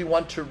 We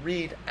want to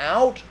read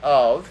out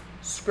of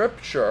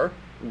Scripture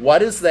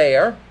what is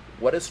there,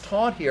 what is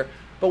taught here.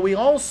 But we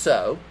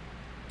also,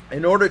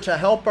 in order to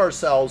help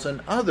ourselves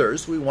and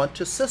others, we want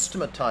to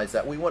systematize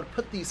that. We want to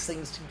put these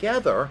things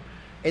together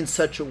in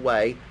such a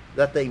way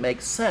that they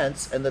make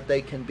sense and that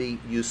they can be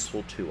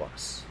useful to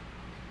us.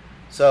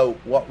 So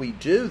what we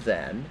do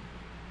then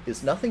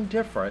is nothing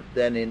different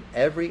than in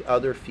every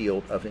other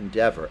field of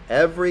endeavor.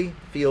 Every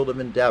field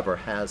of endeavor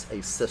has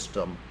a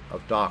system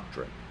of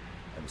doctrine,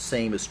 and the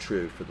same is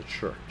true for the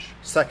church.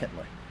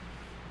 Secondly,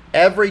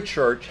 every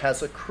church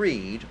has a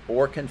creed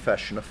or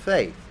confession of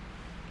faith.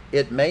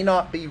 It may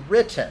not be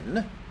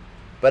written,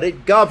 but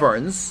it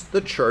governs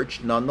the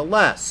church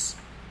nonetheless.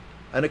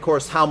 And of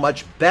course, how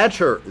much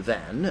better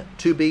then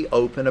to be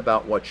open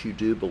about what you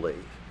do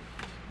believe.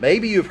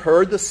 Maybe you've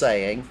heard the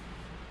saying,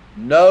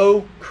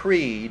 no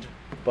creed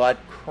but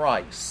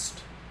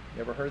Christ.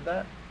 You ever heard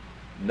that?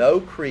 No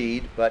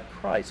creed but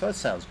Christ. Oh, that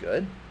sounds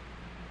good.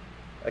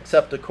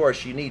 Except, of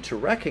course, you need to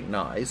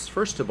recognize,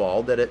 first of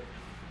all, that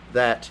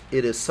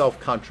it is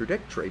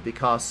self-contradictory,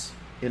 because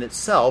in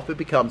itself it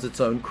becomes its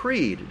own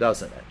creed,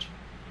 doesn't it?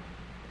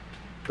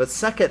 But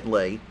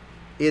secondly,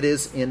 it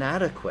is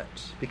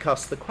inadequate,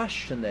 because the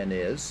question then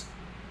is,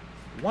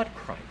 what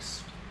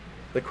Christ?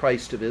 The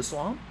Christ of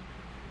Islam?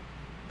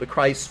 The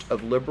Christ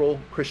of liberal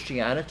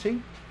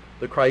Christianity?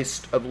 The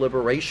Christ of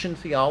liberation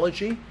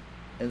theology?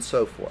 And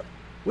so forth.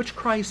 Which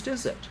Christ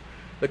is it?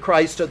 The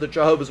Christ of the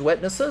Jehovah's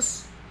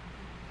Witnesses?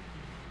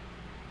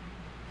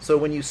 So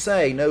when you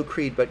say no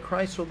creed but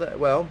Christ,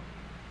 well,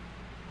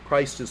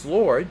 Christ is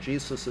Lord,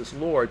 Jesus is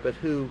Lord,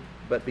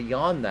 but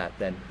beyond that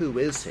then, who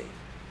is he?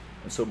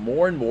 And so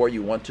more and more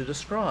you want to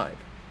describe.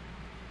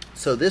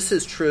 So this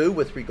is true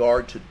with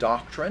regard to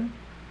doctrine.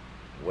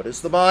 What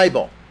is the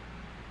Bible?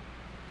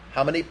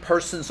 How many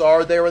persons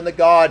are there in the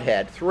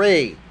Godhead?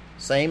 3.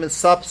 Same in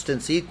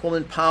substance, equal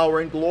in power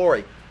and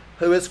glory.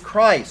 Who is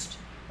Christ?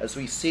 As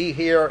we see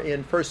here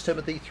in 1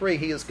 Timothy 3,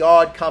 he is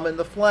God come in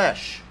the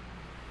flesh.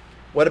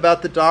 What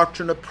about the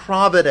doctrine of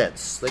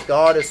providence? That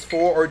God has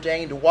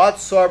foreordained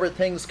whatsoever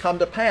things come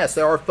to pass.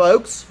 There are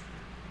folks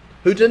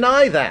who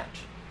deny that.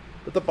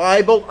 But the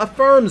Bible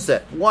affirms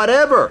it.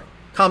 Whatever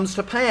comes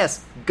to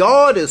pass,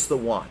 God is the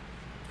one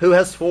who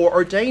has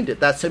foreordained it.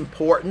 That's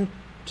important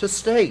to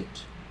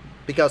state,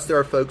 because there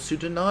are folks who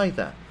deny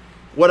that.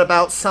 What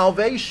about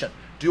salvation?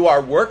 Do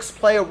our works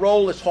play a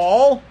role at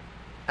all?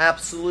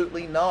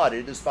 Absolutely not.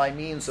 It is by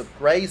means of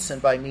grace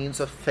and by means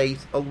of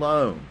faith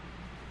alone.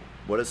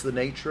 What is the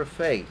nature of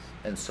faith?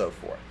 And so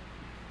forth.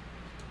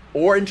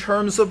 Or in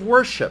terms of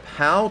worship,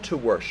 how to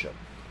worship.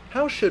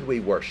 How should we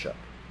worship?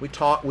 We've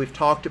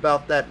talked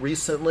about that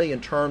recently in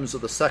terms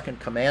of the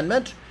second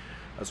commandment,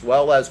 as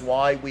well as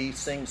why we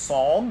sing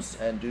psalms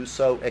and do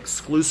so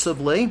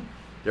exclusively.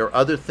 There are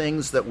other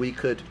things that we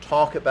could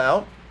talk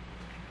about.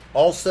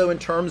 Also in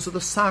terms of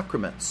the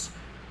sacraments.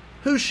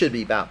 Who should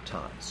be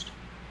baptized?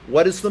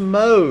 What is the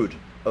mode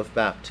of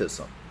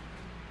baptism?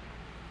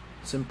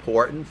 It's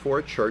important for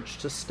a church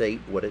to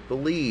state what it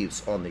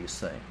believes on these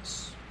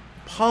things.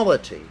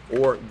 Polity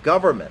or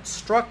government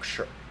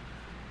structure.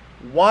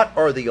 What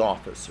are the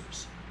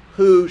officers?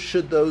 Who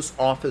should those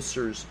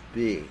officers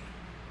be?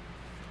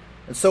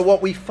 And so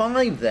what we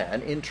find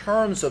then in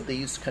terms of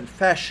these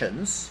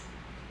confessions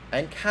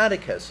and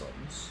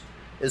catechisms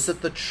is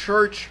that the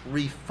church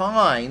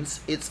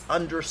refines its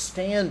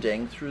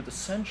understanding through the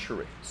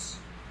centuries.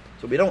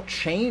 So we're not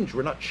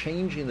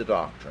changing the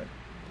doctrine,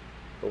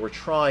 but we're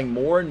trying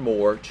more and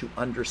more to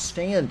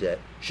understand it,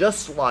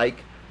 just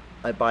like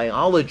a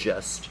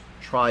biologist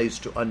tries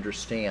to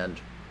understand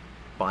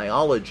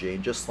biology,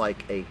 and just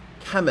like a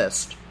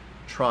chemist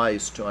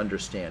tries to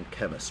understand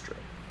chemistry.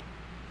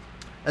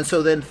 And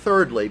so then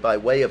thirdly, by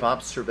way of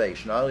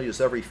observation, not only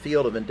does every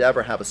field of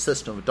endeavor have a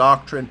system of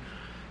doctrine,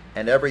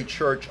 and every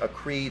church a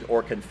creed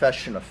or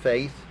confession of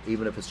faith,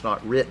 even if it's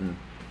not written,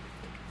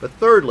 but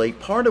thirdly,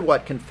 part of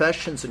what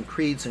confessions and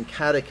creeds and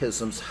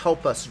catechisms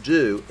help us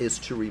do is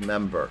to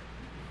remember.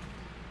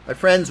 My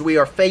friends, we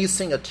are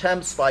facing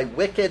attempts by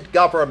wicked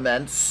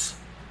governments,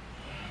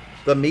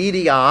 the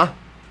media,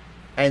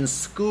 and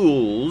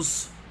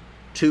schools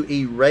to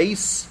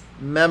erase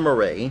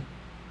memory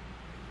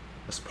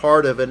as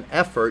part of an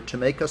effort to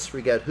make us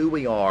forget who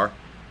we are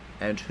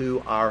and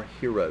who our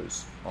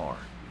heroes are.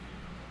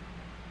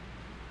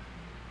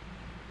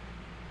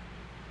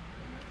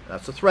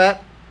 That's a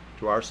threat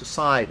to our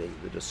society,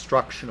 the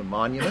destruction of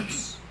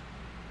monuments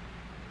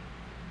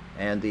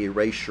and the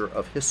erasure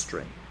of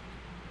history.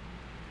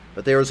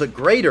 But there is a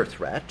greater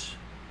threat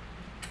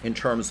in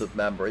terms of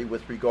memory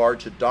with regard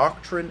to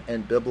doctrine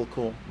and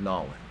biblical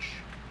knowledge.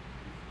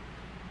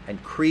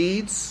 And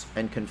creeds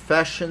and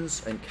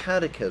confessions and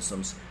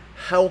catechisms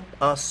help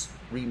us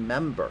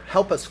remember,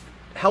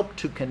 help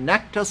to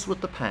connect us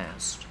with the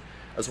past,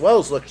 as well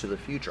as look to the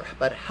future,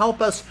 but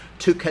help us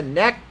to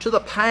connect to the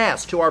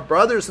past, to our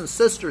brothers and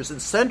sisters in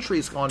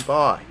centuries gone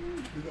by,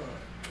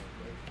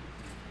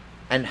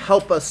 and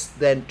help us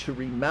then to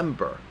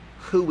remember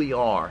who we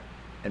are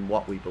and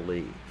what we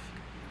believe.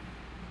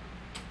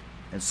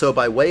 And so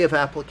by way of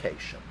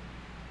application,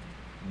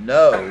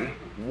 know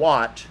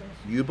what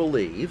you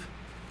believe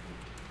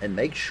and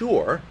make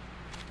sure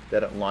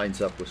that it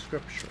lines up with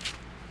Scripture.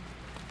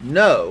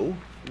 Know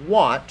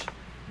what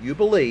you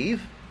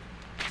believe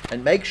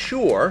and make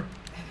sure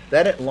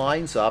that it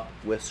lines up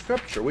with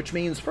Scripture, which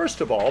means, first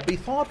of all, be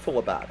thoughtful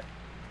about it.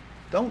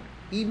 Don't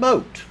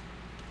emote,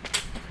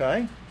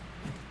 okay?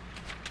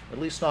 At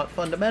least not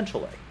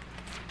fundamentally.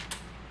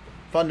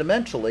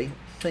 Fundamentally,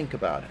 think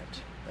about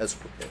it. As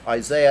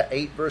Isaiah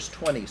 8 verse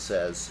 20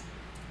 says,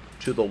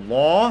 to the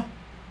law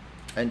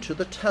and to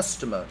the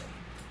testimony,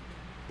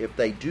 if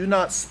they do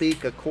not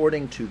speak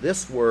according to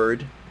this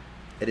word,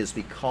 it is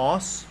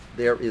because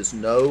there is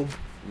no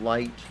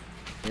light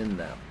in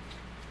them.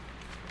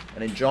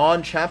 And in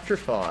John chapter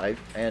 5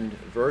 and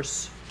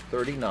verse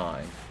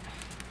 39,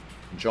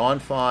 John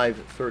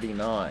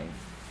 5:39,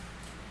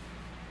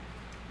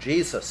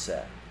 Jesus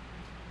said,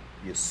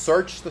 you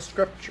search the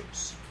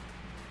Scriptures,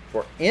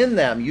 for in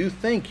them you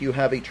think you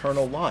have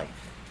eternal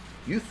life.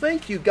 You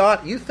think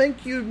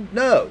you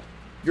know.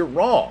 You're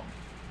wrong.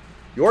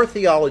 Your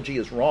theology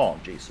is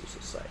wrong, Jesus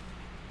is saying.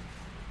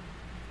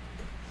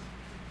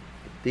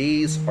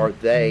 These are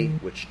they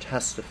which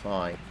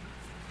testify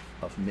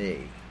of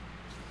me.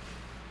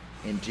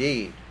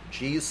 Indeed,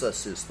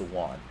 Jesus is the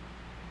one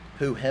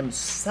who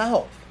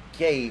himself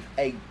gave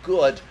a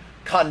good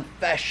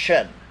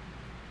confession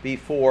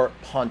before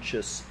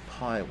Pontius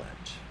Pilate.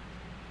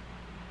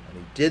 And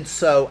he did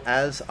so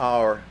as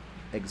our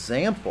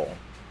example,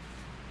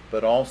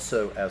 but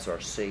also as our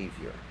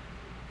Savior.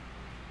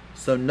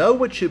 So know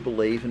what you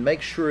believe and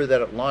make sure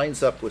that it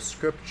lines up with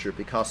Scripture,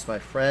 because, my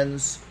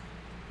friends,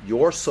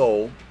 your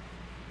soul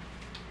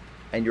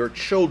and your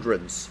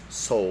children's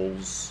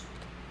souls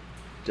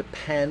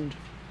depend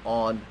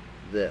on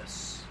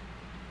this.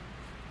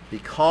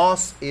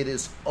 Because it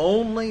is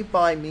only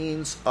by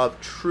means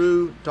of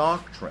true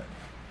doctrine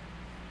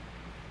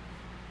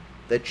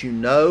that you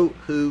know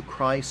who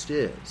Christ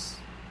is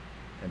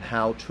and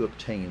how to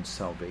obtain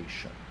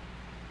salvation.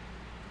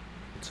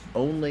 It's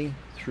only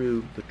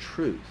through the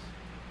truth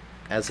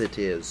as it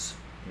is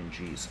in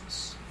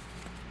Jesus.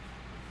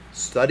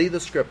 Study the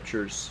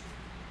Scriptures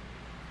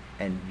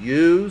and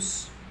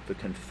use the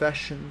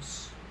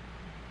confessions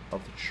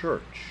of the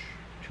Church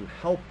to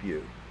help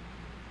you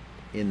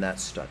in that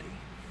study.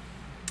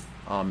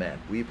 Amen.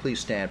 Will you please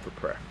stand for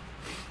prayer?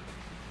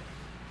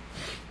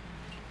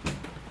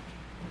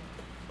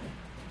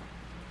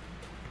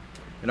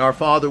 And our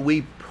Father,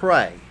 we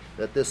pray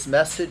that this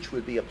message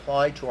would be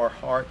applied to our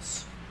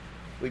hearts.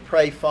 We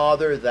pray,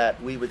 Father,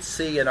 that we would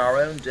see in our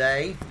own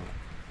day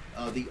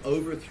the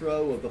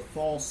overthrow of the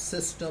false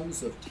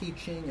systems of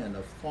teaching and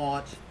of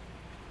thought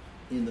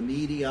in the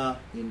media,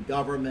 in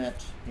government,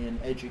 in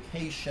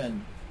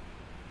education,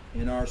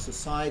 in our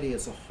society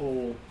as a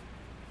whole,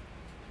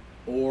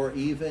 or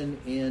even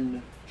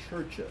in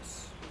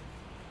churches.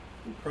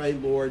 We pray,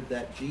 Lord,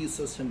 that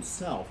Jesus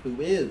himself, who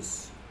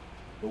is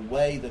the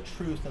way, the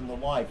truth, and the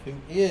life, who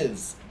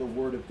is the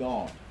Word of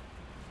God,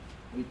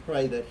 we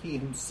pray that he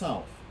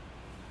himself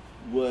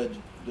would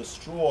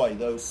destroy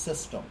those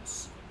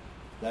systems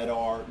that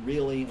are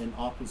really in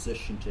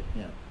opposition to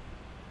him.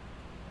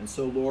 And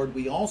so, Lord,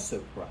 we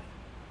also pray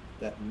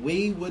that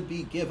we would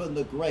be given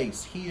the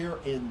grace here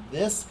in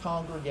this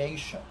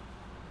congregation,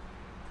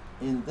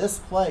 in this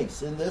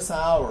place, in this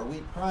hour.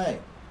 We pray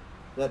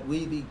that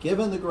we be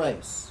given the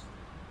grace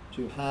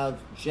to have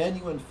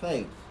genuine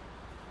faith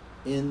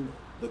in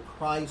the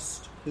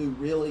Christ who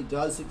really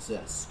does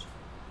exist,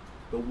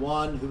 the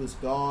one who is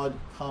God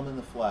come in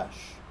the flesh,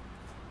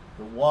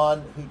 the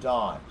one who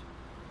died,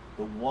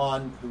 the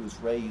one who is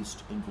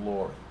raised in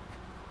glory.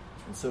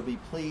 And so be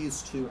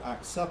pleased to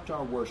accept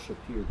our worship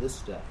here this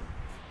day.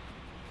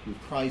 Through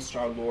Christ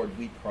our Lord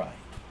we pray.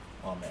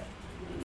 Amen.